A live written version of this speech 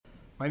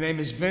My name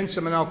is Vince.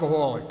 I'm an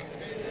alcoholic.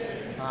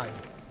 Hi.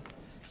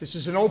 This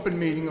is an open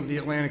meeting of the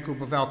Atlantic Group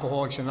of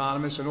Alcoholics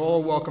Anonymous, and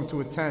all are welcome to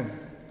attend.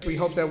 We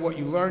hope that what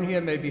you learn here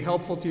may be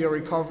helpful to your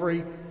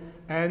recovery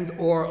and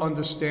or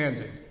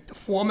understanding. The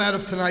format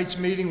of tonight's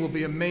meeting will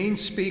be a main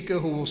speaker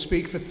who will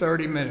speak for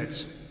 30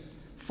 minutes,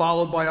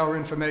 followed by our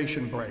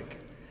information break.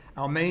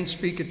 Our main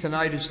speaker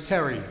tonight is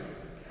Terry.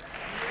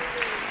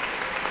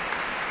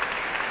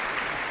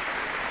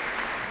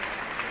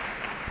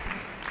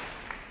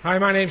 Hi,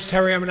 my name's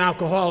Terry. I'm an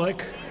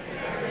alcoholic.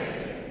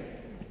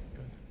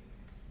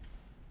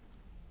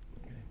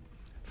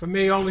 For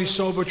me, only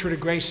sober through the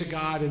grace of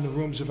God in the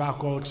rooms of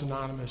Alcoholics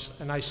Anonymous.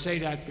 And I say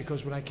that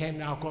because when I came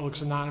to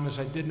Alcoholics Anonymous,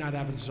 I did not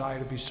have a desire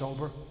to be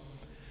sober.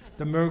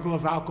 The miracle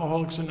of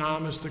Alcoholics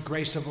Anonymous, the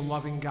grace of a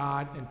loving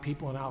God and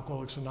people in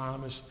Alcoholics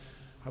Anonymous.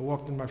 I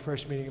walked in my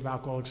first meeting of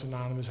Alcoholics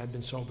Anonymous. I've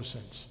been sober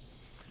since.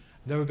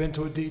 Never been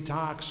to a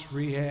detox,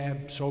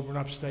 rehab, sobering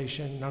up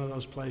station, none of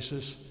those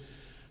places.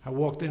 I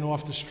walked in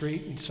off the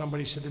street and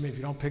somebody said to me, if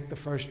you don't pick the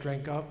first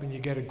drink up and you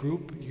get a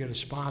group, you get a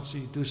sponsor,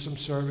 you do some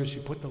service,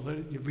 you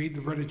read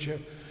the literature,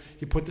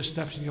 you put the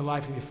steps in your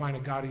life and you find a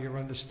God of your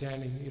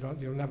understanding,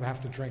 you'll never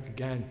have to drink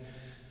again.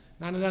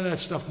 None of that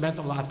stuff meant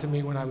a lot to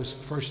me when I was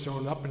first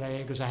thrown up in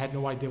AA because I had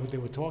no idea what they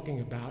were talking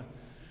about.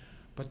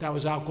 But that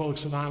was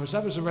Alcoholics Anonymous.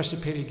 That was a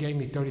recipe they gave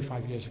me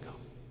 35 years ago.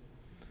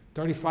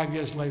 35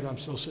 years later, I'm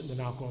still sitting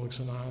in Alcoholics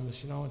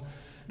Anonymous, And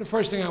the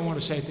first thing I want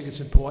to say, I think it's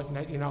important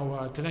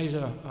that, today's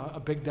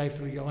a big day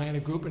for the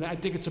Atlantic Group, and I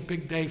think it's a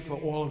big day for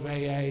all of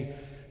AA,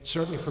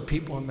 certainly for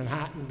people in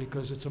Manhattan,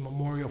 because it's a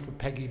memorial for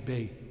Peggy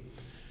B,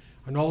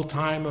 an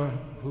old-timer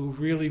who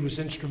really was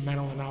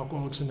instrumental in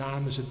Alcoholics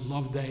Anonymous, had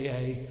loved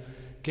AA,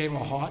 gave her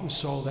heart and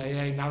soul to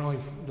AA, not only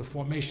the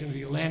formation of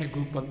the Atlantic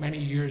Group, but many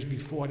years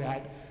before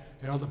that,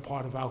 another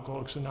part of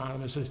Alcoholics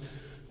Anonymous. As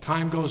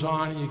time goes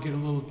on and you get a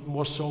little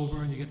more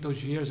sober and you get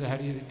those years ahead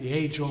of you, the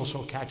age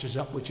also catches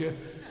up with you.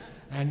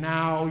 And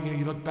now,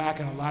 you look back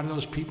and a lot of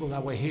those people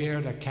that were here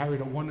that carried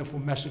a wonderful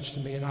message to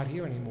me are not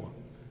here anymore.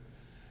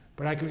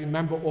 But I can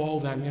remember all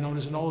of them.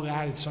 There's an old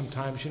adage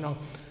sometimes,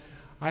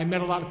 I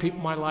met a lot of people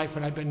in my life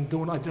and I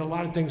did a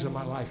lot of things in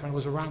my life and I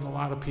was around a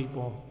lot of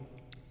people.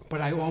 But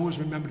I always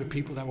remember the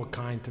people that were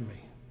kind to me.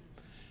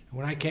 And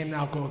when I came to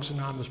Alcoholics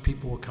Anonymous,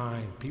 people were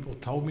kind. People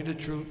told me the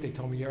truth. They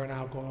told me you're an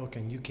alcoholic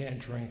and you can't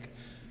drink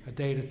a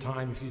day at a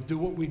time. If you do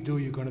what we do,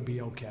 you're going to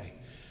be okay.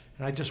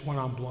 And I just went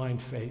on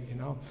blind faith,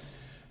 And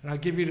I'll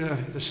give you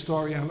the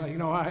story.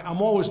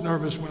 I'm always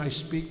nervous when I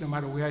speak, no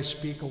matter where I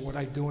speak or what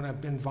I do, and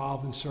I've been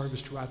involved in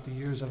service throughout the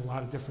years at a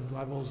lot of different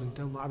levels and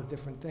did a lot of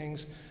different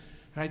things.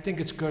 And I think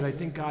it's good. I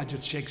think God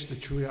just shakes the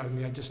truth out of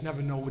me. I just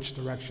never know which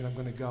direction I'm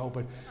going to go.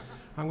 But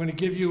I'm going to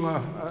give you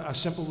a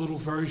simple little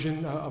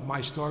version of my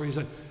story.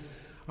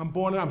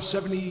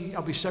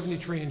 I'll be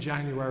 73 in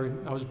January.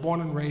 I was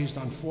born and raised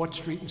on 4th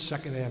Street and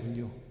 2nd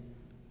Avenue.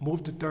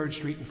 Moved to 3rd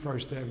Street and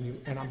 1st Avenue,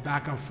 and I'm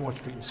back on 4th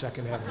Street and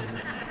 2nd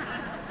Avenue.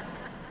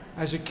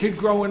 As a kid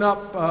growing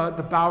up,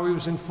 the Bowery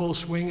was in full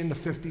swing in the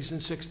 50s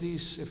and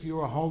 60s. If you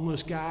were a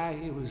homeless guy,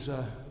 it was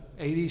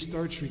 80s,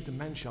 3rd Street, the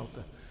men's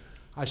shelter.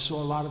 I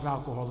saw a lot of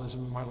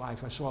alcoholism in my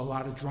life. I saw a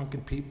lot of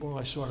drunken people.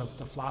 I saw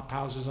the flop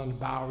houses on the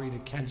Bowery, the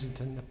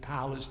Kensington, the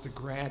Palace, the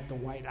Grant, the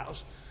White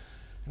House.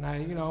 And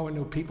and there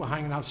were people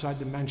hanging outside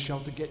the men's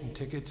shelter getting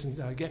tickets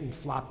and getting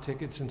flop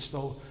tickets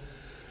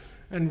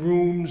and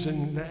rooms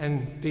and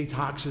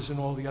detoxes and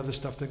all the other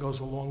stuff that goes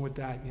along with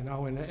that,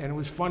 And it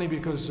was funny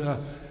because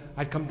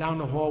I'd come down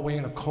the hallway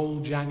on a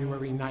cold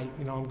January night.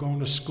 I'm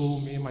going to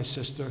school, me and my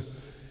sister,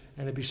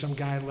 and there'd be some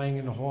guy laying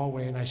in the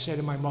hallway. And I said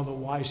to my mother,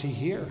 why is he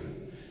here?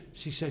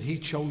 She said, he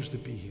chose to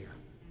be here.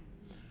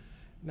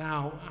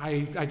 Now,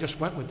 I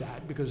just went with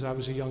that because I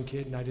was a young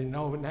kid and I didn't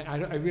know. And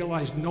I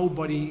realized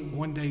nobody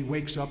one day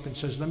wakes up and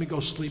says, let me go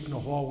sleep in the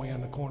hallway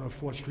on the corner of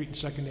 4th Street and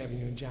 2nd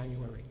Avenue in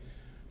January.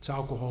 It's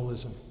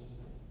alcoholism.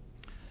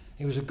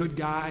 He was a good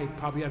guy,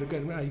 probably had a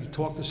good, you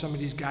talk to some of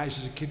these guys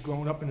as a kid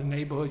growing up in the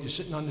neighborhood, you're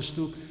sitting on the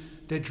stoop,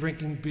 they're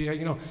drinking beer,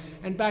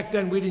 And back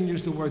then, we didn't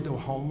use the word they were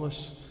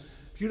homeless.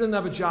 If you didn't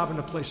have a job and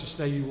a place to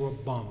stay, you were a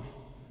bum.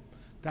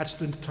 That's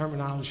the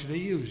terminology they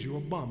use, you were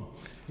a bum.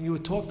 And you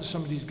would talk to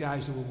some of these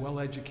guys that were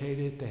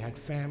well-educated, they had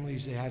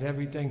families, they had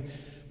everything,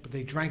 but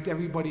they drank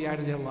everybody out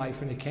of their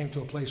life and they came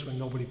to a place where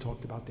nobody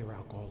talked about their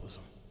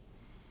alcoholism.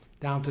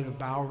 Down to the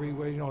Bowery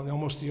where,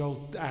 almost the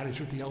old adage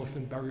with the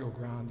elephant burial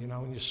ground,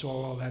 and you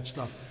saw all that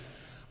stuff.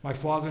 My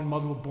father and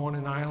mother were born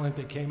in Ireland.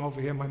 They came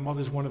over here. My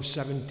mother's one of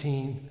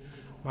 17.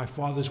 My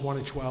father's one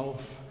of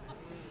 12.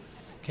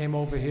 Came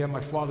over here.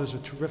 My father's a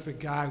terrific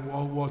guy,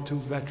 World War II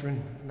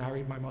veteran,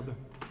 married my mother.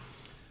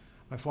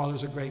 My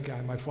father's a great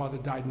guy. My father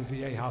died in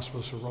the VA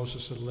hospital,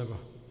 cirrhosis of the liver.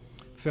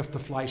 5th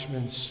of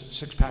Fleischmann's,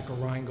 6-pack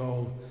of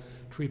Rheingold,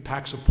 3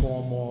 packs of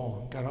Pall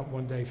Mall. Got up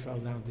one day, fell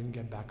down, didn't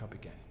get back up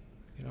again.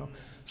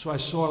 So I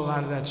saw a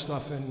lot of that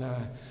stuff, and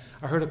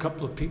I heard a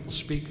couple of people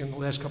speak in the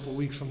last couple of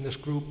weeks from this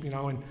group,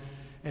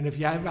 and if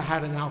you ever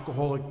had an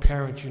alcoholic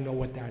parent, you know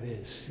what that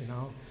is,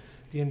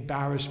 the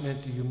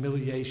embarrassment, the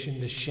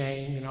humiliation, the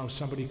shame. You know,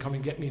 somebody come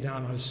and get me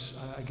down. I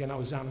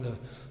was down in the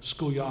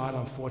schoolyard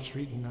on 4th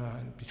Street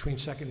and between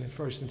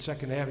 1st and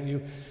 2nd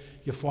Avenue.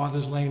 Your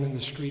father's laying in the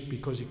street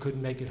because he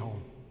couldn't make it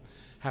home.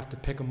 Have to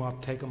pick him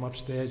up, take him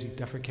upstairs. He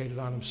defecated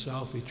on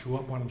himself. He threw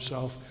up on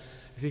himself.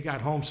 If he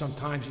got home,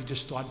 sometimes he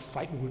just started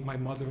fighting with my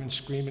mother and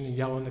screaming and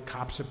yelling. The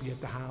cops would be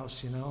at the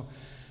house, you know.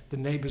 The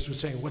neighbors would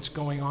say, "What's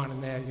going on in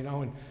there?" You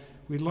know, and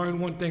we learned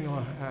one thing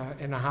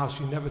in the house: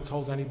 you never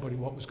told anybody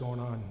what was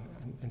going on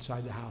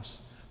inside the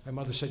house. My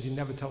mother said, "You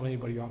never tell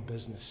anybody our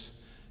business,"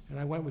 and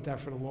I went with that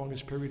for the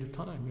longest period of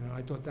time. You know,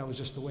 I thought that was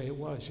just the way it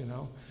was. You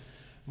know,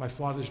 my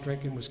father's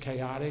drinking was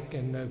chaotic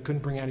and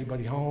couldn't bring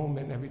anybody home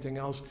and everything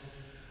else.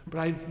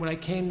 But when I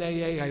came to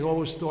AA, I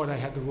always thought I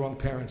had the wrong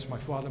parents. My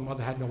father and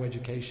mother had no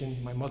education.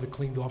 My mother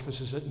cleaned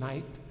offices at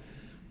night.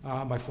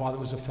 My father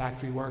was a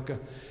factory worker.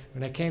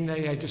 When I came to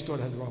AA, I just thought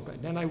I had the wrong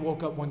parents. Then I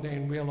woke up one day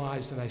and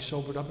realized, and I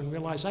sobered up and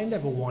realized I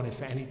never wanted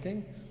for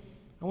anything.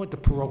 I went to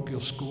parochial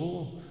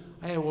school.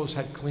 I always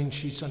had clean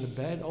sheets on the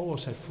bed,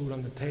 always had food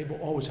on the table,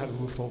 always had a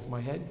roof over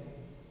my head.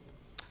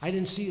 I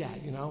didn't see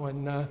that, you know,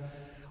 and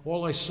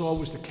all I saw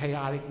was the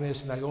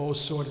chaoticness, and I always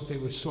saw that they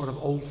were sort of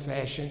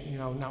old-fashioned, you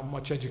know, not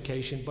much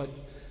education, but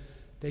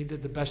they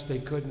did the best they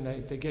could,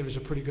 and they gave us a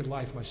pretty good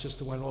life. My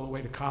sister went all the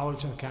way to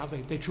college and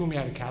Catholic. They threw me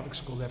out of Catholic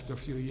school after a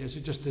few years.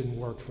 It just didn't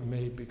work for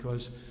me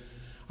because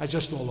I was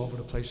just all over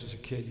the place as a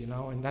kid, you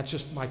know, and that's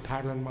just my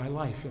pattern in my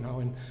life, you know,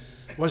 and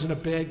wasn't a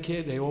bad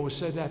kid. They always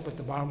said that, but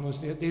the bottom was,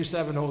 they used to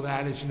have an old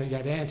adage, you know, you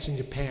had ants in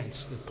your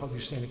pants, the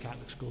public stay in the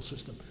Catholic school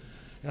system.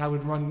 And I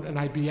would run, and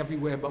I'd be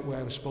everywhere but where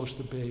I was supposed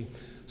to be.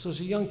 So as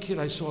a young kid,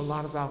 I saw a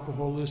lot of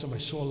alcoholism, I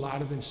saw a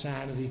lot of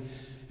insanity,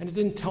 and it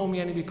didn't tell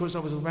me any because I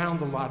was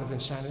around a lot of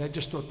insanity. I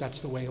just thought that's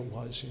the way it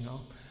was, you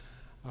know.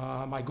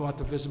 I go out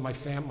to visit my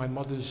family. My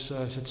mother's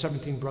had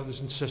 17 brothers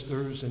and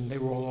sisters, and they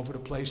were all over the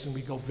place, and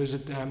we go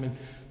visit them, and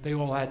they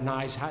all had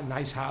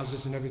nice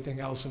houses and everything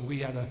else, and we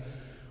had a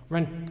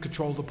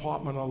rent-controlled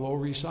apartment on the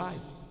Lower East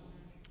Side.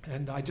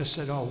 And I just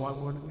said, "Oh,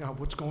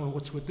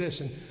 what's with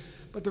this?"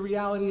 But the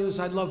reality is,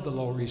 I love the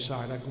Lower East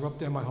Side. I grew up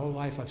there my whole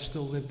life. I've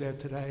still lived there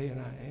today,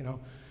 and you know.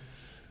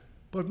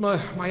 But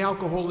my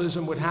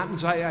alcoholism, what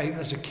happens, I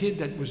as a kid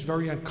that was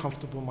very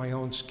uncomfortable in my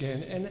own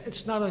skin, and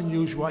it's not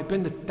unusual. I've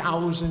been to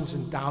thousands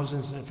and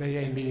thousands of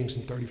AA meetings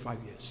in 35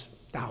 years,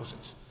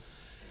 thousands.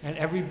 And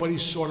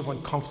everybody's sort of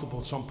uncomfortable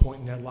at some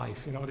point in their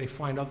life. You know, they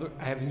find other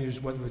avenues,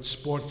 whether it's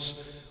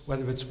sports,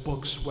 whether it's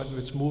books, whether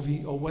it's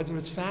movie, or whether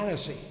it's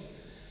fantasy.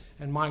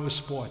 And mine was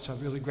sports. I'm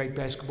a really great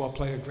basketball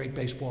player, great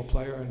baseball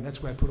player, and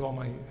that's where I put all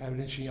my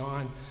evidence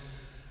on.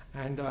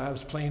 And I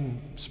was playing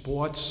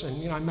sports, and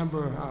you know, I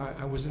remember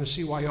I was in a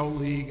CYO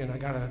league, and I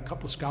got a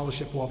couple of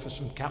scholarship offers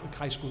from Catholic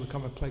High School to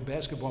come and play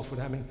basketball for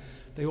them, and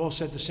they all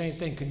said the same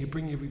thing: "Can you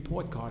bring your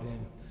report card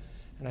in?"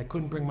 And I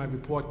couldn't bring my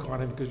report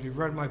card in because if you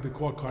read my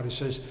report card, it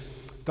says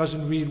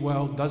doesn't read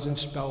well, doesn't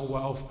spell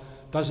well,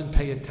 doesn't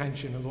pay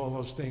attention, and all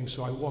those things.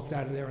 So I walked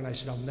out of there and I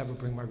said, "I'll never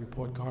bring my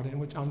report card in,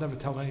 which I'll never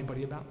tell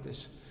anybody about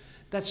this."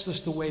 That's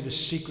just the way the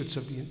secrets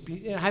of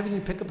I haven't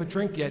even picked up a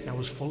drink yet, and I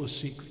was full of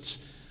secrets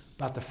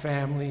about the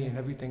family and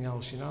everything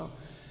else, you know.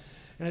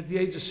 And at the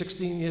age of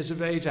 16 years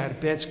of age, I had a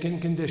bad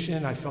skin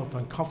condition. I felt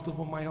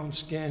uncomfortable in my own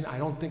skin. I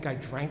don't think I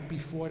drank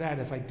before that.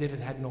 If I did, it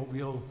had no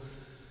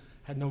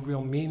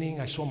real meaning.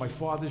 I saw my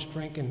father's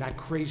drink and that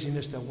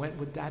craziness that went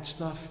with that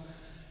stuff.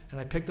 And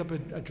I picked up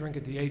a drink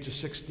at the age of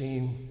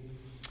 16.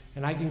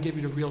 And I can give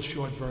you the real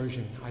short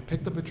version. I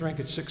picked up a drink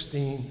at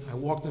 16. I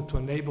walked into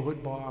a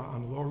neighborhood bar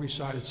on the Lower East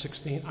Side at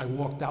 16. I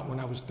walked out when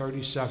I was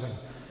 37.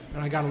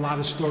 And I got a lot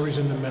of stories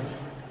in the middle.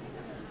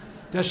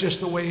 That's just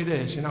the way it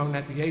is, you know. And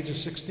at the age of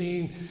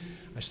 16,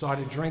 I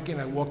started drinking.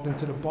 I walked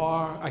into the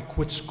bar. I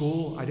quit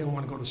school. I didn't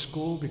want to go to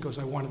school because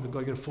I wanted to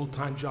go get a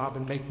full-time job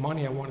and make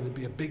money. I wanted to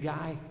be a big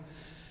guy.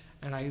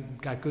 And I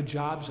got good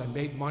jobs, I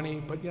made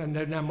money, but you know,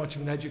 not that much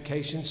of an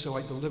education, so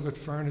I delivered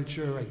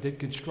furniture, I did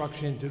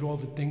construction, did all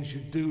the things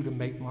you do to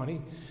make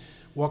money.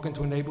 Walk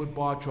into a neighborhood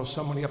bar, throw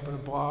somebody up in a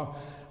bar.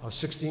 I was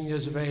 16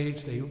 years of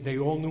age, they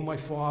all knew my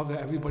father,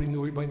 everybody knew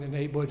everybody in the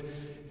neighborhood,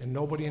 and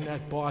nobody in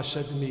that bar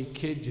said to me,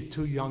 "Kid, you're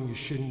too young, you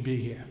shouldn't be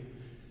here."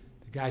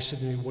 The guy said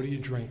to me, "What are you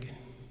drinking?"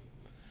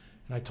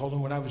 And I told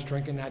him what I was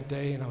drinking that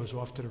day, and I was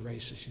off to the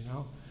races, you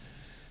know.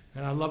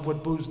 And I love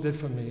what booze did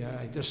for me.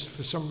 I just,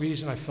 for some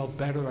reason, I felt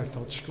better, I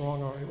felt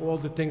stronger. All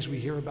the things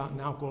we hear about in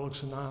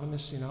Alcoholics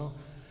Anonymous, you know.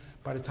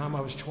 By the time I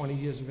was 20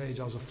 years of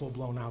age, I was a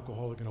full-blown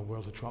alcoholic in a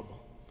world of trouble.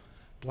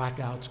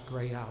 Blackouts,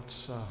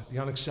 grayouts, the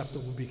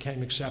unacceptable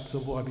became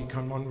acceptable. I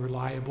become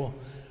unreliable.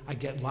 I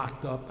get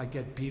locked up, I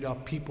get beat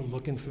up, people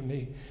looking for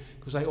me.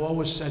 Because I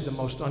always said the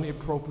most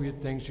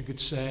inappropriate things you could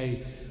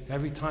say.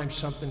 Every time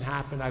something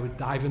happened, I would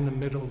dive in the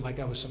middle like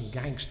I was some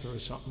gangster or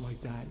something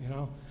like that, you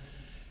know.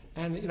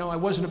 And, you know, I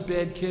wasn't a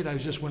bad kid. I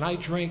was just, when I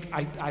drink,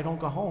 I don't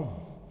go home.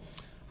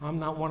 I'm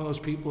not one of those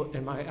people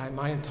in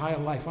my entire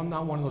life. I'm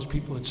not one of those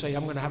people that say,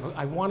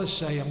 I want to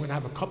say I'm going to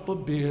have a couple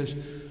of beers,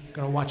 I'm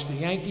going to watch the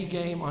Yankee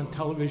game on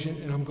television,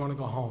 and I'm going to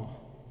go home.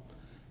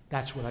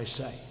 That's what I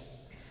say.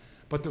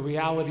 But the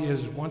reality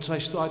is, once I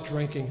start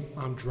drinking,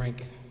 I'm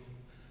drinking.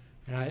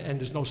 And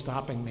there's no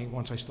stopping me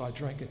once I start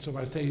drinking. So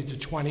by the time you're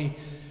 20,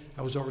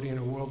 I was already in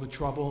a world of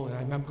trouble. And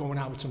I remember going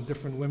out with some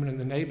different women in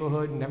the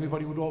neighborhood, and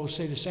everybody would always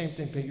say the same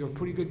thing to me: you're a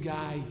pretty good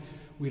guy,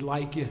 we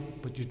like you,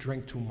 but you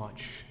drink too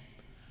much.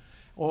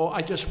 Or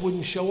I just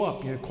wouldn't show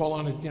up. Call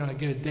on I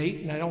get a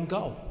date, and I don't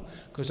go.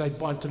 Because I'd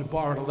gone to the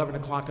bar at 11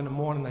 o'clock in the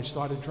morning, and I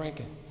started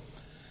drinking.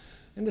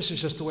 And this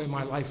is just the way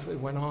my life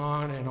went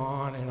on and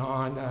on and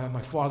on.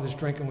 My father's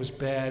drinking was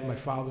bad. My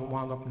father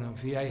wound up in a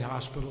VA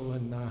hospital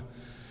and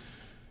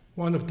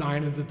wound up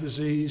dying of the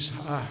disease.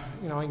 I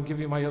can give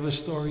you my other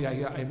story.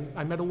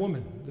 I met a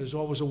woman. There's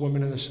always a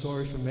woman in the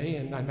story for me.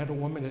 And I met a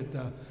woman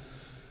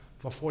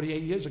for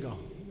 48 years ago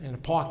in a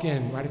Park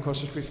Inn right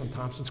across the street from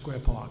Thompson Square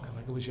Park,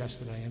 like it was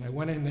yesterday. And I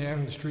went in there,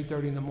 and it was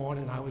 3:30 in the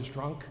morning. I was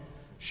drunk.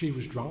 She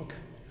was drunk.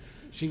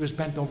 She was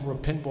bent over a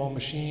pinball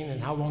machine,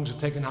 and how long does it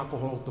take an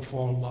alcoholic to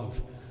fall in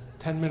love?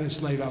 10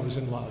 minutes later, I was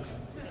in love.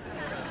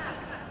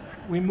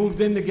 We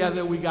moved in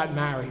together, we got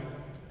married.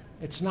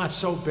 It's not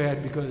so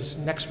bad because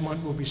next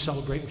month we'll be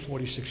celebrating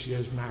 46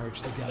 years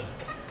marriage together.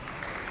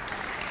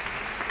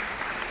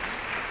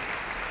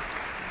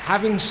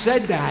 Having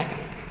said that,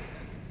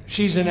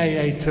 she's in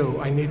AA too,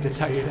 I need to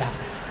tell you that.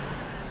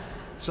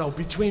 So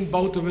between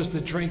both of us, the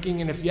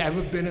drinking, and if you've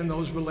ever been in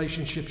those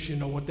relationships, you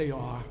know what they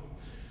are.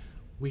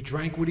 We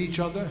drank with each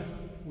other,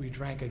 we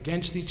drank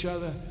against each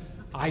other.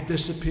 I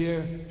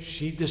disappear,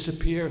 she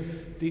disappear.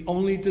 The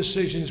only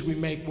decisions we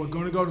make, we're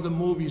going to go to the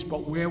movies,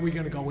 but where are we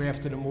going to go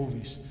after the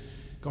movies?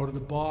 Go to the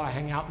bar,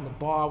 hang out in the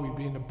bar, we'd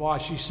be in the bar,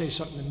 she say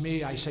something to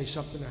me, I say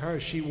something to her,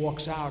 she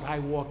walks out, I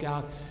walk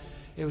out.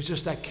 It was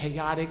just that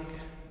chaotic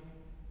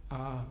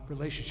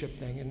relationship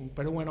thing,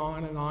 but it went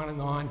on and on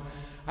and on.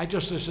 I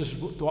just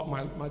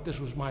thought this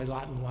was my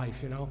lot in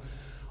life,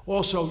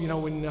 Also,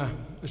 when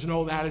there's an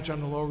old adage on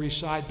the Lower East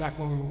Side back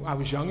when I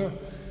was younger,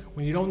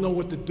 when you don't know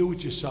what to do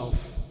with yourself,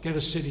 get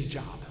a city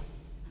job.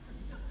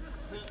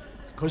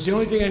 Because the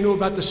only thing I knew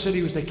about the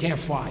city was they can't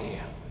fire you.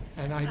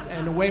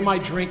 And the way my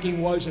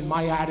drinking was and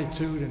my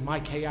attitude and my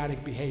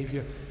chaotic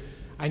behavior,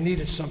 I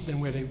needed something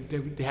where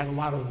they had a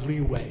lot of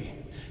leeway.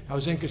 I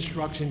was in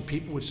construction,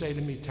 people would say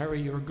to me, Terry,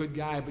 you're a good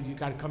guy, but you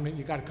gotta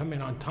come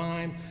in on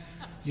time.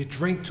 You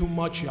drink too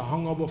much, you're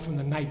hungover from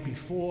the night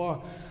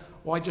before.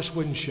 Or I just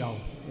wouldn't show,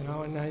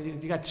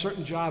 and you got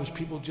certain jobs,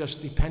 people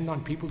just depend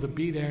on people to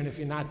be there, and if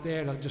you're not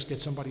there, they'll just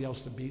get somebody else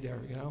to be there,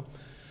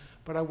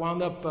 But I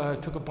wound up,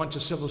 took a bunch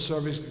of civil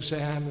service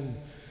exam, and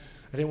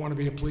I didn't want to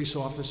be a police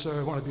officer,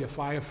 I wanted to be a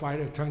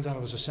firefighter. It turns out I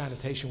was a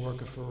sanitation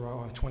worker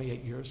for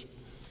 28 years.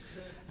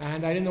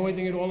 And I didn't know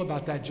anything at all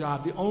about that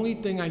job. The only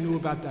thing I knew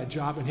about that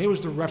job, and here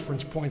was the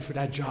reference point for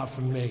that job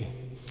for me.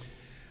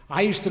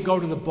 I used to go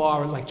to the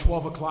bar at like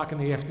 12 o'clock in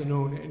the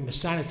afternoon, and the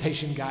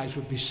sanitation guys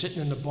would be sitting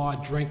in the bar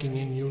drinking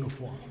in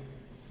uniform.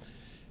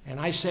 And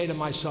I say to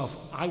myself,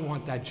 I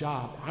want that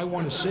job. I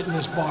want to sit in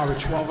this bar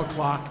at 12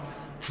 o'clock,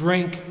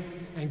 drink,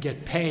 and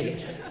get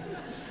paid.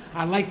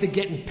 I like the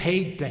getting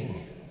paid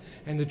thing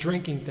and the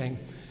drinking thing.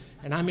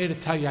 And I'm here to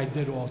tell you I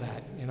did all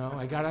that.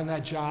 I got on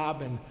that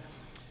job, and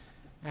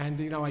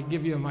I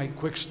give you my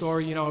quick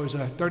story. I was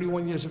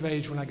 31 years of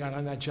age when I got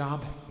on that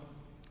job.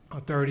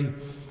 30.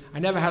 I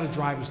never had a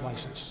driver's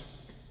license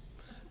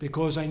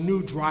because I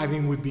knew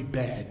driving would be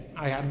bad.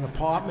 I had an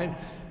apartment.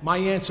 My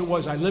answer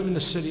was, I live in the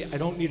city. I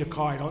don't need a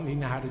car. I don't need to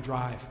know how to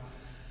drive.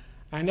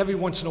 And every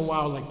once in a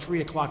while, like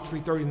 3 o'clock,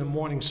 3:30 in the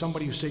morning,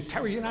 somebody would say,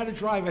 Terry, you know how to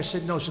drive? I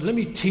said, no. So let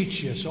me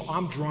teach you. So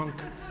I'm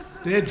drunk.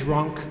 They're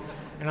drunk.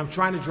 And I'm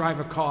trying to drive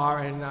a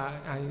car. And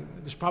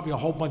there's probably a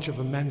whole bunch of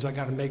amends I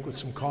got to make with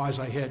some cars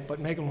I hit. But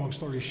make a long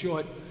story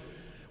short,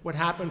 what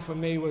happened for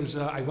me was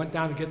I went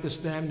down to get this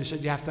exam. They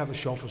said, you have to have a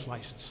chauffeur's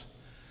license.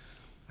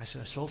 I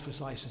said, a chauffeur's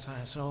license?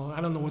 So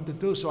I don't know what to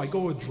do. So I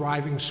go to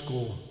driving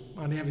school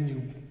on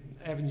Avenue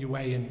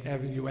A and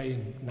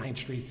 9th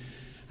Street.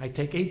 I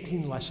take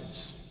 18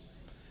 lessons.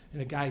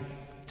 And the guy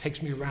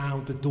takes me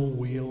around the dual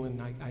wheel.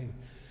 And I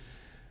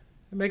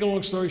make a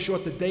long story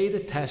short, the day of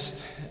the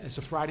test is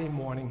a Friday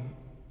morning.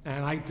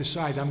 And I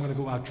decide I'm going to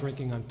go out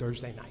drinking on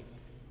Thursday night.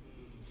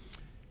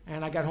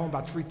 And I got home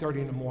about 3:30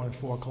 in the morning,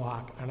 4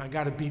 o'clock, and I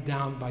got to be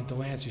down by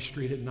Delancey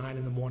Street at 9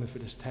 in the morning for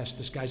this test.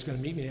 This guy's going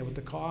to meet me there with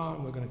the car,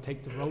 and we're going to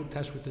take the road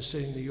test with the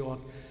city of New York.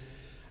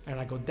 And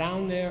I go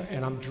down there,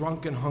 and I'm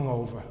drunk and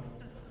hungover.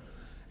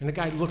 And the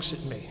guy looks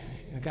at me,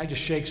 and the guy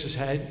just shakes his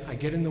head. I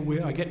get in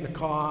the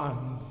car,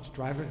 and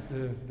driver,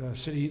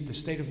 the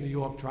state of New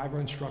York driver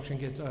instruction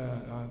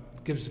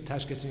gives the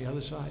test, gets on the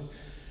other side.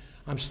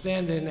 I'm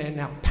standing there, and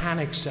now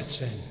panic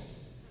sets in.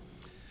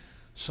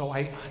 So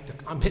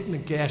I'm hitting the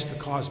gas, the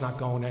car's not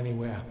going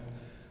anywhere.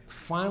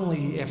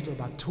 Finally, after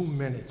about 2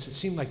 minutes, it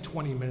seemed like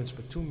 20 minutes,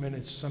 but 2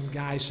 minutes, some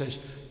guy says,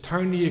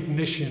 turn the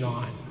ignition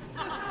on.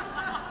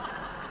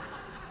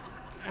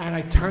 And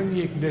I turn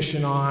the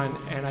ignition on,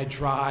 and I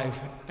drive,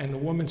 and the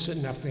woman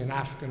sitting next to me, an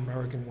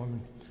African-American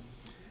woman,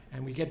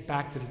 and we get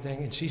back to the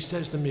thing, and she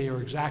says to me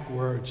her exact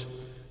words,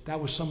 that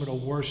was some of the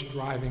worst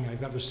driving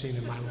I've ever seen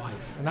in my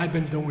life. And I've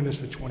been doing this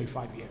for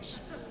 25 years.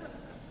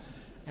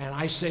 And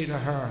I say to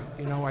her,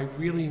 you know, I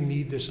really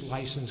need this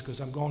license because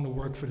I'm going to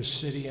work for the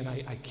city and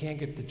I can't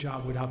get the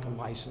job without the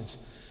license.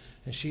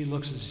 And she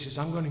looks at me and says,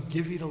 I'm going to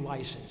give you the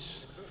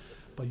license,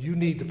 but you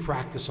need to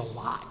practice a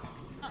lot.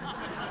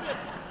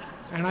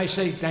 And I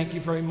say, thank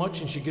you very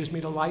much, and she gives me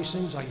the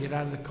license. I get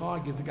out of the car,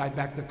 give the guy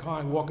back the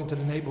car, and walk into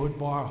the neighborhood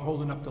bar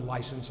holding up the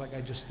license like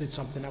I just did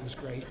something that was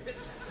great.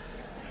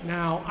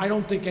 Now, I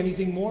don't think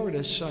anything more of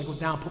this. So I go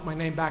down, put my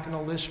name back on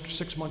the list.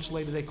 6 months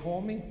later, they call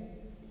me.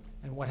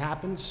 And what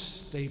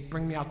happens? They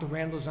bring me out to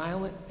Randall's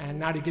Island, and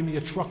now they give me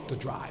a truck to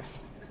drive.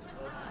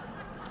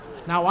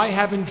 Now, I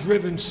haven't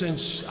driven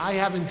since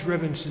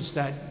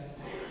that.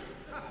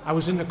 I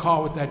was in the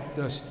car with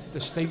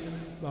the state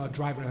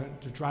driver,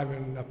 the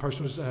driving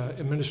person was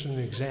administering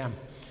the exam.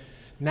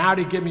 Now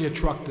they give me a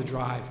truck to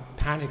drive.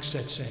 Panic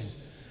sets in.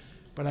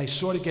 But I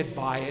sort of get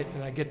by it,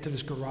 and I get to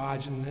this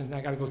garage, and then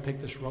I got to go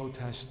take this road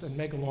test. And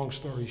make a long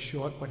story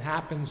short, what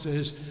happens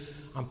is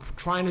I'm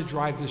trying to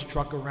drive this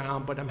truck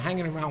around, but I'm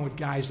hanging around with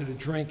guys that are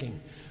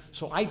drinking.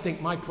 So I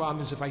think my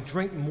problem is if I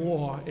drink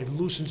more, it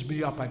loosens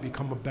me up. I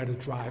become a better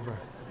driver.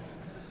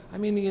 I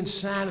mean, the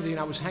insanity, and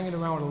I was hanging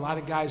around with a lot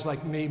of guys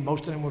like me.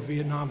 Most of them were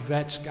Vietnam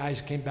vets, guys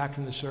who came back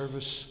from the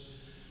service,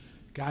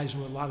 guys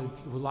with a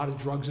lot of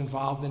drugs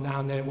involved in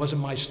down there. It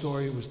wasn't my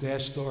story, it was their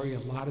story, a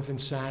lot of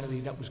insanity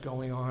that was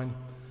going on.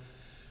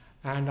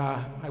 And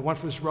I went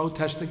for this road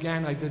test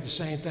again. I did the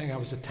same thing. I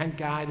was the 10th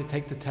guy to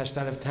take the test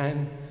out of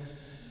 10.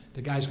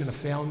 The guy's going to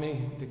fail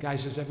me. The guy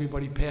says,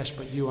 everybody passed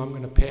but you. I'm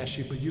going to pass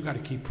you, but you got to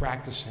keep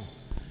practicing.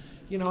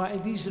 You know,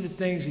 these are the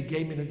things. He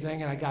gave me the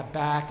thing, and I got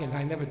back, and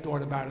I never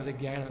thought about it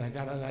again.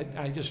 And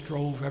I just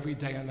drove every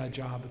day on that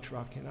job, a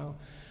truck, you know.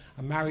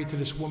 I'm married to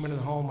this woman at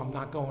home. I'm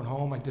not going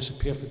home. I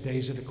disappear for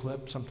days at a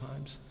clip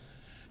sometimes.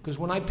 Because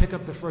when I pick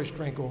up the first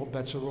drink, all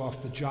bets are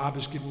off. The job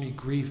is giving me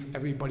grief.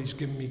 Everybody's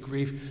giving me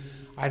grief.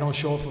 I don't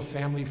show up for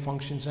family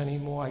functions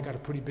anymore. I got a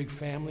pretty big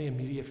family,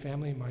 immediate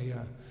family,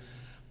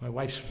 my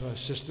wife's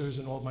sisters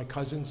and all my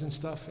cousins and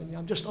stuff. And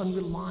I'm just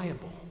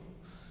unreliable.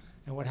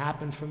 And what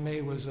happened for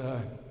me was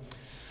I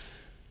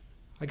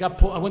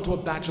went to a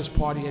bachelor's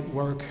party at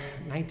work,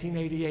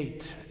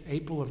 1988,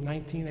 April of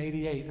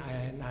 1988.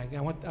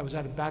 I was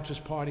at a bachelor's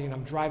party, and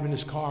I'm driving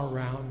this car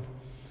around,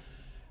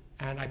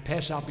 and I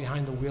pass out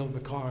behind the wheel of the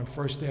car on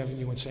First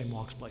Avenue in St.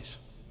 Mark's Place.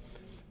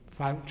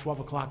 12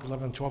 o'clock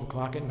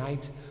at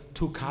night,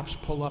 2 cops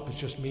pull up. It's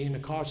just me in the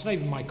car. It's not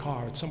even my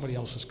car. It's somebody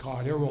else's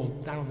car. They're all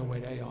down the way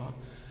they are.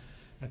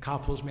 And a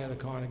cop pulls me out of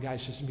the car, and the guy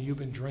says to me, you've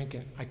been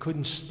drinking. I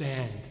couldn't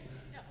stand.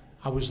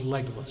 I was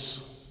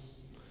legless.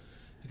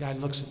 The guy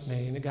looks at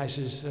me, and the guy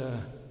says,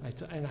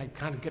 and I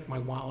kind of get my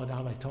wallet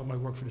out. I tell him I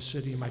work for the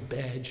city and my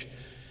badge.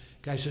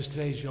 The guy says,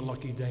 today's your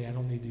lucky day. I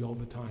don't need the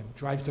overtime.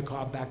 Drives the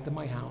car back to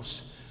my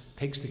house,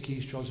 takes the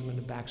keys, throws them in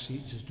the back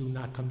seat, says, do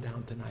not come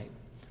down tonight.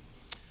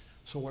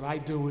 So what I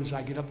do is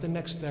I get up the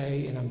next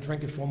day, and I'm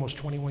drinking for almost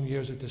 21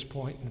 years at this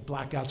point, and the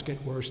blackouts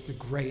get worse, the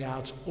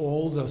grayouts,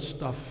 all the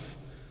stuff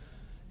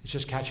is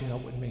just catching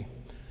up with me.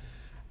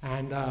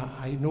 And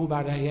I knew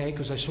about AA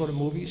because I saw the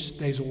movies,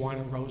 Days of Wine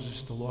and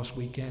Roses, The Lost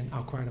Weekend,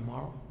 I'll Cry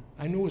Tomorrow.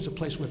 I knew it was a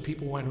place where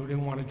people went who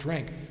didn't want to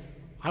drink.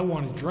 I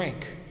want to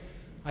drink.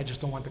 I just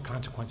don't want the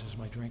consequences of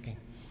my drinking.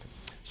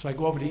 So I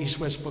go over to East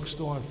West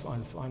Bookstore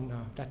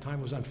on that time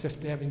it was on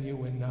 5th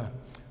Avenue and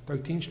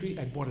 13th Street.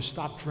 I bought a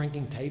Stop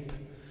Drinking tape.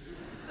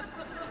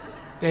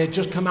 They had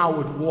just come out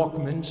with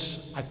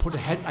Walkmans. I put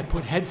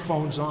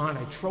headphones on.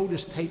 I throw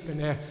this tape in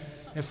there.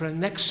 And for the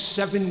next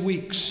 7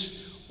 weeks,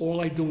 all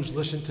I do is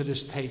listen to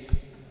this tape,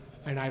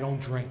 and I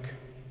don't drink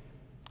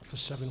for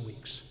 7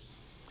 weeks.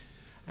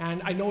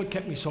 And I know what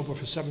kept me sober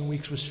for 7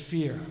 weeks was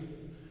fear.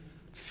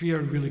 Fear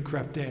really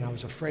crept in. I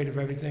was afraid of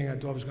everything. I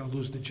thought I was going to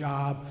lose the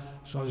job,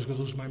 so I was going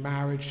to lose my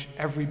marriage.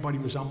 Everybody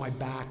was on my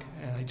back,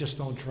 and I just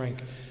don't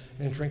drink.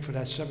 I didn't drink for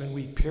that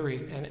 7-week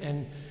period.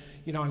 And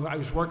you know, I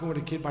was working with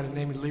a kid by the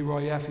name of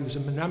Leroy F. He was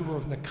a member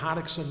of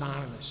Narcotics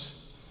Anonymous.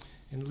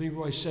 And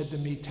Leroy said to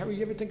me, Terry,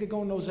 you ever think of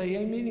going to those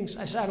AA meetings?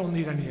 I said, I don't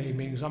need any AA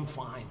meetings, I'm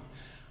fine.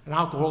 An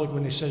alcoholic,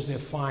 when he says they're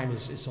fine,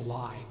 is a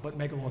lie. But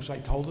make a long story,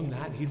 I told him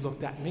that, and he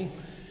looked at me.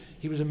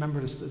 He was a member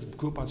of the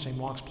group on St.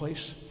 Mark's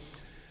Place.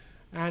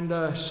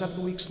 And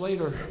 7 weeks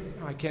later,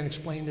 I can't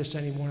explain this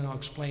anymore, and I'll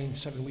explain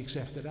 7 weeks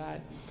after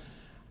that.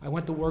 I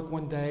went to work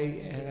one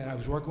day, and I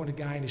was working with a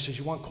guy, and he says,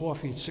 you want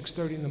coffee? It's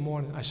 6:30 in the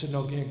morning. I said,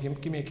 no,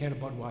 give me a can of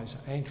Budweiser.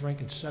 I ain't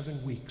drinking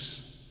 7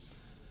 weeks.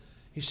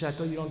 He said, I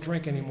thought you don't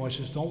drink anymore. He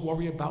says, don't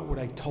worry about what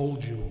I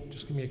told you.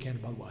 Just give me a can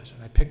of Budweiser.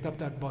 And I picked up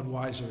that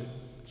Budweiser at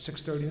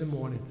 6:30 in the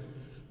morning.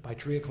 By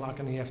 3 o'clock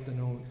in the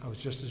afternoon, I was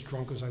just as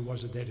drunk as I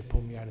was the day they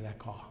pulled me out of that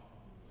car.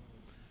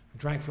 I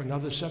drank for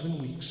another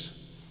 7 weeks.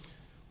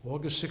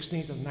 August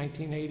 16th of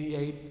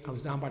 1988, I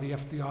was down by the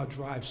FDR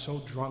Drive, so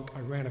drunk,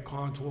 I ran a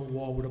car into a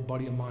wall with a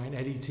buddy of mine,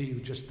 Eddie T.,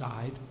 who just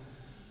died.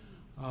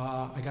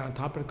 I got on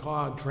top of the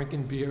car,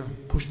 drinking beer,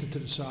 pushed it to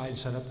the side,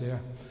 sat up there,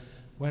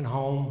 went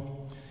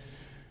home,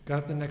 got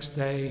up the next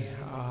day.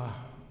 I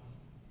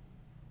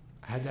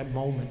had that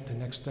moment the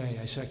next day.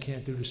 I said, I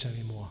can't do this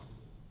anymore.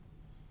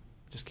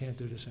 Just can't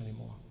do this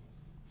anymore.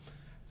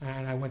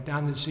 And I went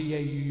down to the CAU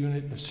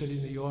unit in the city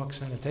of New York,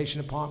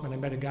 sanitation department. I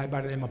met a guy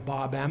by the name of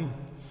Bob M.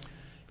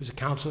 He was a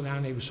counselor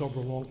down there. He was sober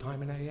a long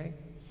time in AA.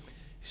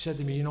 He said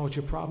to me, you know what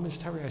your problem is,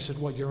 Terry? I said,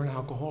 what, you're an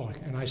alcoholic?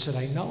 And I said,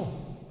 I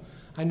know.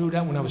 I knew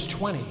that when I was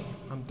 20.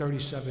 I'm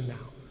 37 now.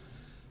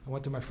 I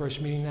went to my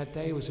first meeting that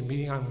day. It was a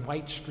meeting on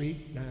White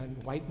Street,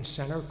 and White and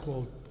Center,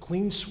 called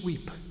Clean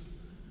Sweep.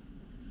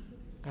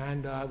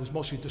 And it was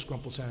mostly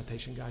disgruntled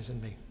sanitation guys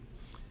and me.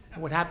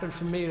 And what happened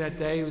for me that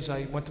day was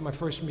I went to my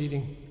first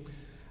meeting,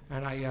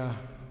 and I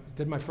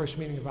did my first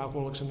meeting of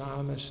Alcoholics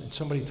Anonymous, and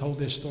somebody told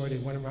their story. They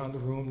went around the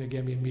room, they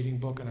gave me a meeting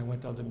book, and I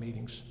went to other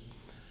meetings.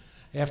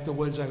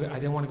 Afterwards, I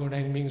didn't want to go to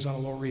any meetings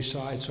on the Lower East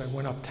Side, so I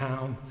went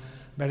uptown,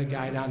 met a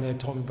guy down there,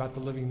 told me about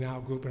the Living Now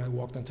group, and I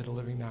walked into the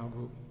Living Now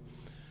group.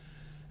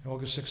 And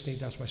August 16th,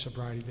 that's my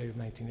sobriety date of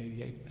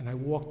 1988. And I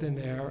walked in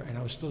there, and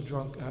I was still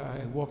drunk.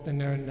 I walked in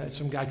there, and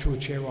some guy threw a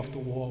chair off the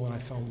wall, and I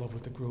fell in love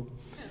with the group.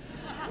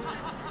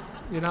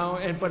 You know,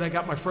 but I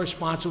got my first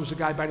sponsor was a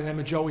guy by the name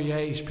of Joey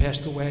A. He's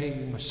passed away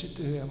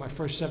in my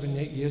first 7,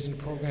 8 years in the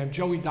program.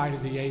 Joey died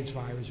of the AIDS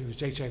virus. He was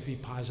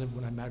HIV positive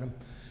when I met him.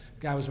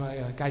 The guy was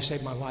guy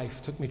saved my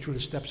life. Took me through the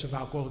steps of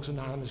Alcoholics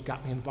Anonymous.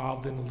 Got me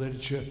involved in the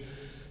literature.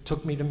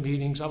 Took me to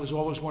meetings. I was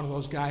always one of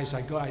those guys.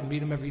 I'd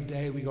meet him every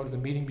day. We go to the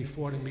meeting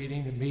before the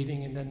meeting,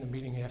 and then the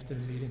meeting after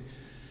the meeting.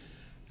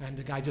 And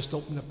the guy just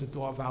opened up the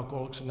door of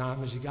Alcoholics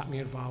Anonymous. He got me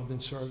involved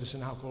in service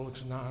in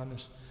Alcoholics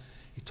Anonymous.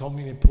 He told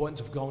me the importance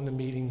of going to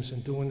meetings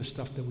and doing the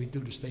stuff that we do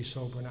to stay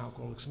sober in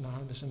Alcoholics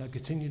Anonymous, and I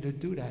continue to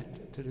do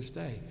that to this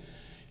day.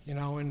 You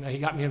know, and he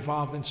got me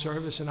involved in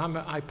service, and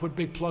I put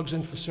big plugs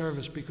in for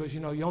service because, you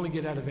know, you only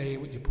get out of AA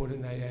what you put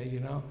in AA,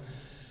 you know.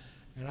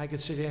 And I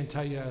could sit here and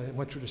tell you I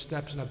went through the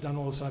steps and I've done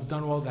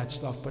all that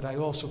stuff, but I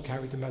also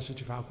carried the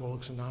message of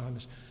Alcoholics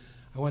Anonymous.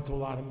 I went to a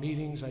lot of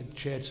meetings. I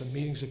chaired some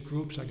meetings at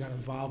groups. I got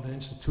involved in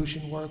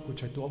institution work,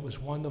 which I thought was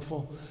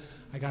wonderful.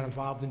 I got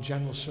involved in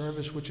general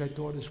service, which I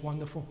thought is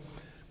wonderful.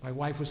 My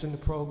wife was in the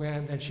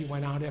program, then she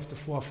went out after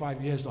 4 or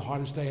 5 years, the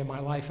hardest day of my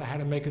life. I had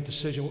to make a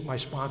decision with my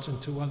sponsor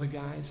and 2 other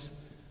guys.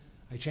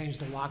 I changed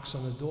the locks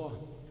on the door.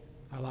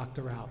 I locked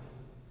her out.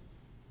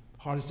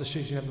 Hardest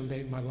decision ever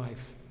made in my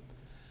life.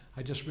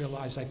 I just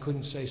realized I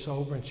couldn't stay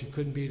sober and she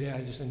couldn't be there.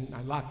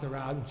 I locked her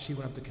out, and she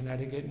went up to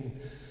Connecticut, and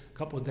a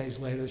couple of days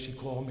later she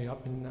called me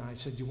up and I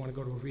said, do you want to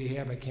go to a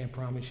rehab? I can't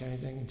promise you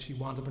anything. And she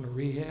wound up in a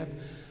rehab,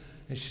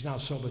 and she's now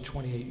sober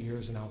 28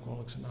 years in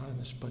Alcoholics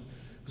Anonymous. But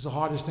it was the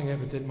hardest thing I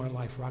ever did in my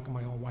life, rocking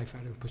my own wife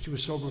out of it. But she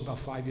was sober about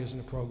 5 years in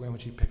the program when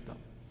she picked up.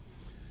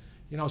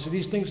 You know, so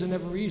these things are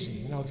never easy.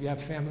 You know, if you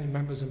have family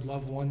members and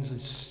loved ones,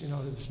 it's, you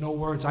know, there's no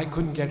words. I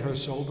couldn't get her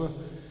sober.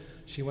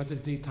 She went to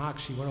the detox.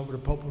 She went over to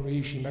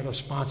Potpourri. She met her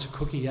sponsor,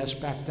 Cookie S,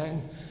 back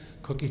then.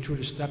 Cookie, through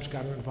the steps,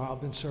 got her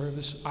involved in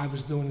service. I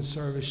was doing the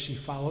service. She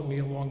followed me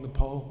along the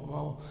pole.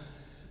 Well,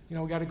 you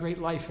know, we got a great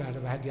life out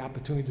of it. I had the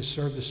opportunity to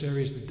serve this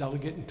area as the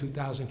delegate in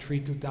 2003,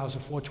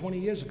 2004, 20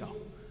 years ago.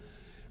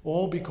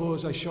 All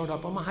because I showed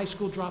up. I'm a high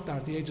school dropout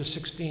at the age of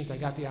 16. I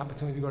got the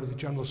opportunity to go to the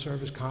General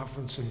Service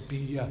Conference and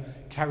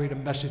carried a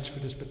message for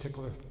this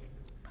particular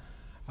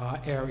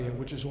area,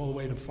 which is all the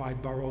way to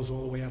 5 boroughs,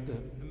 all the way up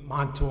to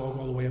Montauk,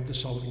 all the way up to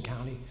Sullivan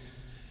County.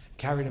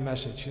 Carried a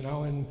message, you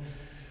know, and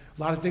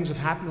a lot of things have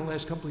happened in the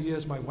last couple of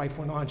years. My wife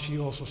went on. She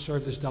also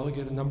served as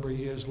delegate a number of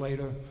years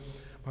later.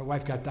 My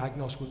wife got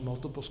diagnosed with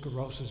multiple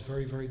sclerosis,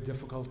 very, very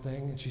difficult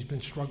thing, and she's been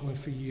struggling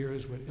for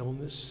years with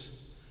illness.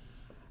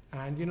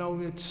 And, you know,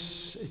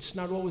 it's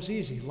not always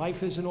easy.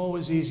 Life isn't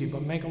always easy,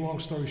 but make a long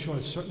story short,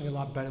 it's certainly a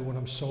lot better when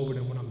I'm sober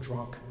than when I'm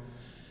drunk.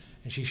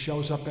 And she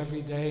shows up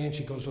every day, and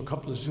she goes to a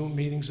couple of Zoom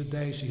meetings a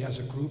day. She has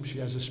a group. She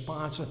has a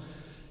sponsor.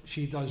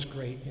 She does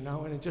great, you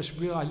know. And it just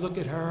really, I look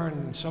at her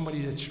and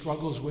somebody that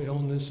struggles with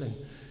illness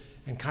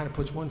and kind of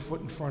puts one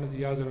foot in front of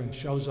the other and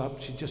shows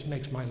up. She just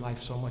makes my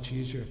life so much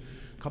easier.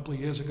 A couple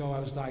of years ago, I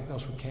was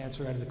diagnosed with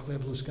cancer out of the clear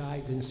blue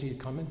sky. Didn't see it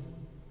coming.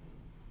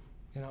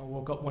 You know,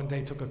 woke up one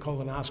day, took a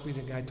colonoscopy.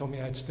 The guy told me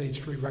I had stage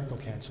 3 rectal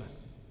cancer.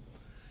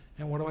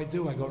 And what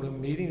do? I go to a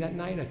meeting that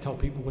night. I tell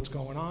people what's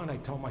going on. I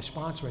tell my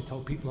sponsor. I tell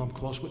people I'm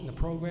close with in the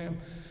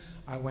program.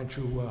 I went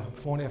through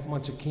 4.5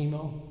 months of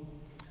chemo.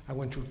 I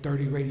went through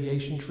 30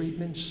 radiation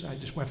treatments. I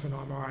just went for an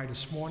MRI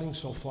this morning.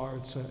 So far,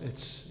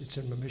 it's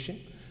in remission.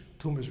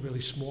 Tumor's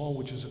really small,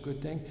 which is a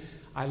good thing.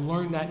 I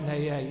learned that in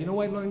AA. You know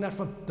where I learned that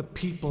from? The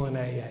people in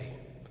AA.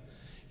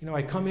 You know,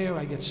 I come here,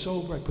 I get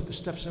sober, I put the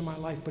steps in my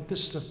life, but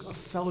this is a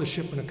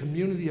fellowship and a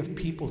community of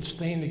people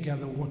staying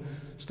together,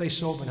 stay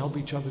sober and help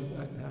each other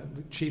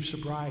achieve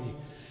sobriety.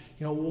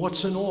 You know,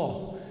 what's in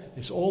all?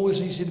 It's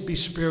always easy to be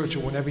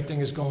spiritual when everything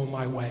is going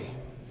my way.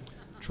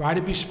 Try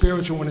to be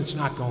spiritual when it's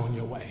not going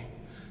your way.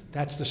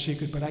 That's the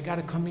secret. But I got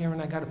to come here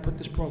and I got to put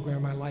this program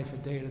in my life a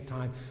day at a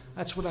time.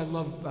 That's what I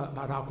love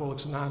about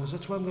Alcoholics Anonymous.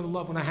 That's what I'm going to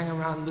love when I hang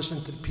around and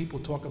listen to people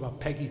talk about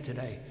Peggy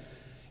today.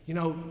 You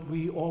know,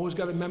 we always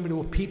got to remember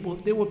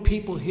there were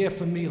people here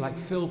for me, like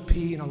Phil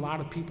P. and a lot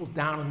of people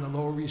down on the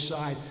Lower East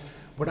Side.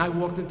 When I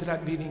walked into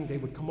that meeting, they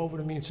would come over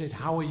to me and say,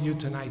 "How are you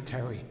tonight,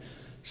 Terry?"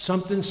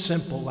 Something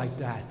simple like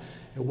that.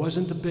 It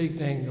wasn't the big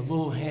thing, the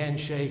little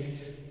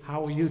handshake.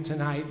 how are you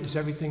tonight? Is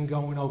everything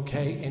going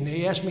okay? And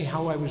they asked me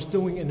how I was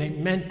doing, and they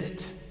meant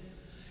it.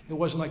 It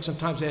wasn't like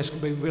sometimes they ask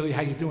me, really,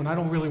 how you doing? I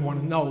don't really want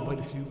to know, but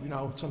if you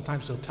know,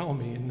 sometimes they'll tell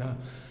me.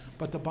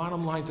 But the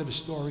bottom line to the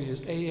story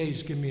is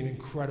AA's given me an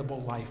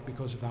incredible life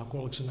because of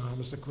Alcoholics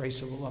Anonymous, the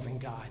grace of a loving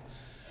God.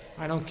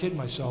 I don't kid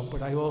myself,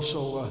 but I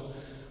also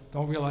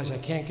don't realize I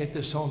can't get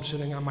this home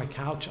sitting on my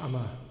couch. I'm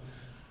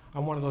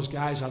one of those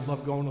guys. I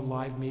love going to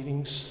live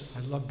meetings.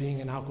 I love being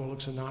in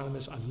Alcoholics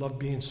Anonymous. I love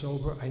being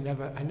sober. I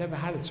never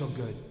had it so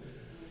good.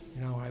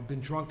 You know, I've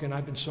been drunk and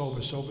I've been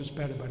sober. Sober's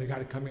better, but I got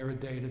to come here a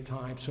day at a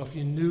time. So if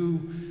you're new,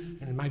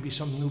 and it might be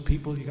some new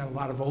people, you got a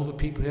lot of older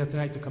people here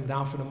tonight to come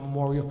down for the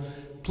memorial,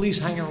 please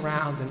hang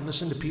around and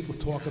listen to people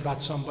talk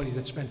about somebody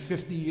that spent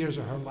 50 years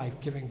of her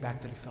life giving back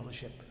to the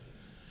fellowship.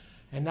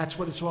 And that's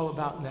what it's all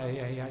about in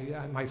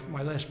AA.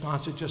 My last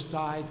sponsor just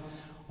died,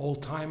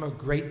 old-timer,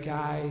 great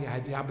guy. I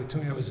had the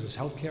opportunity, I was his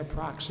healthcare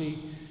proxy.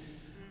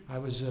 I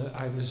was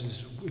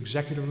his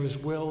executor of his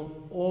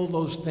will, all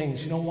those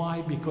things. You know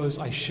why? Because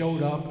I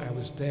showed up, I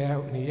was there,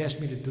 and he asked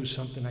me to do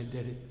something, I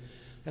did it.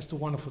 That's the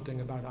wonderful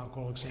thing about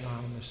Alcoholics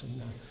Anonymous. And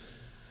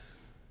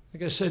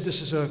like I said,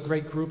 this is a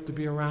great group to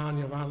be around.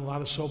 You're around a lot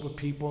of sober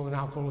people in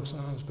Alcoholics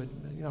Anonymous, but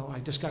you know, I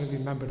just got to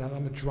remember that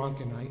I'm a drunk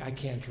and I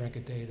can't drink a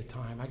day at a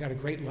time. I got a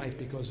great life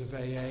because of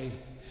AA.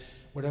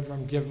 Whatever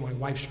I'm given, my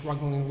wife's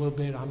struggling a little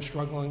bit, I'm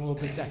struggling a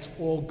little bit, that's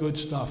all good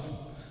stuff.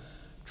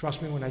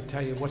 Trust me when I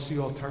tell you, what's the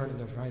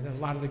alternative, right? A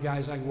lot of the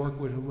guys I work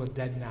with who are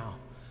dead now.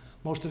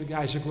 Most of the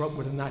guys I grew up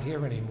with are not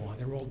here anymore.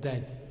 They're all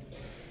dead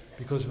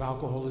because of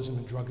alcoholism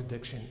and drug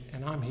addiction.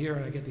 And I'm here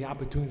and I get the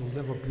opportunity to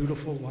live a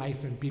beautiful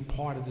life and be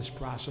part of this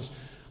process.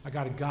 I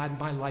got a God in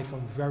my life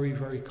I'm very,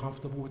 very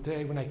comfortable with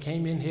today. When I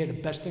came in here, the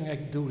best thing I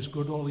could do was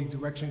go to all the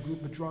direction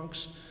group of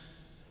drunks.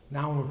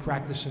 Now I'm a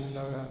practicing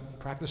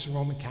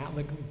Roman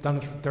Catholic. I've done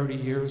it for 30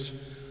 years.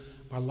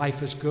 My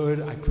life is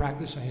good. I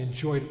practice. I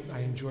enjoy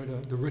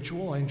the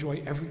ritual. I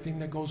enjoy everything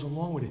that goes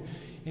along with it.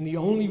 And the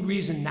only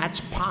reason that's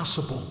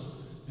possible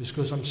is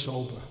because I'm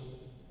sober.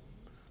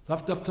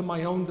 Left up to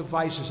my own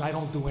devices, I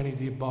don't do any of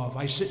the above.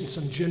 I sit in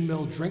some gin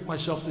mill, drink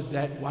myself to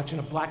death, watching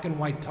a black and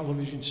white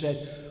television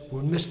set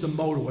with Mr.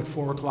 Moto at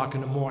 4 o'clock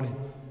in the morning.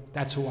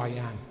 That's who I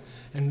am.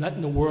 And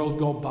letting the world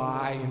go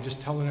by and just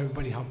telling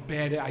everybody how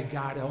bad I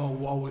got it. Oh,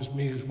 woe is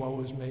me,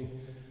 woe is me.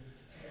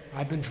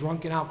 I've been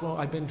drunk in alcohol.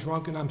 I've been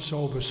drunk and I'm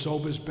sober.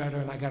 Sober's better,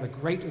 and I got a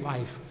great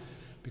life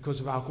because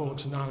of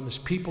Alcoholics Anonymous.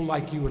 People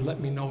like you would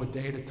let me know a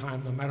day at a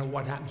time. No matter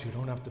what happens, you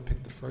don't have to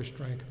pick the first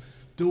drink.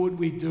 Do what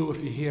we do.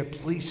 If you're here,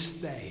 please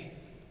stay.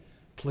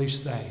 Please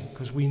stay,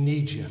 because we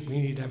need you.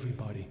 We need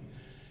everybody.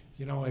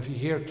 You know, if you're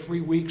here 3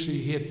 weeks or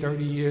you're here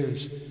 30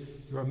 years,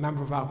 you're a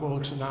member of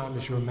Alcoholics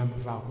Anonymous, you're a member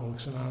of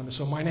Alcoholics Anonymous.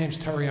 So my name's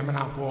Terry. I'm an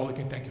alcoholic,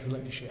 and thank you for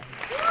letting me share.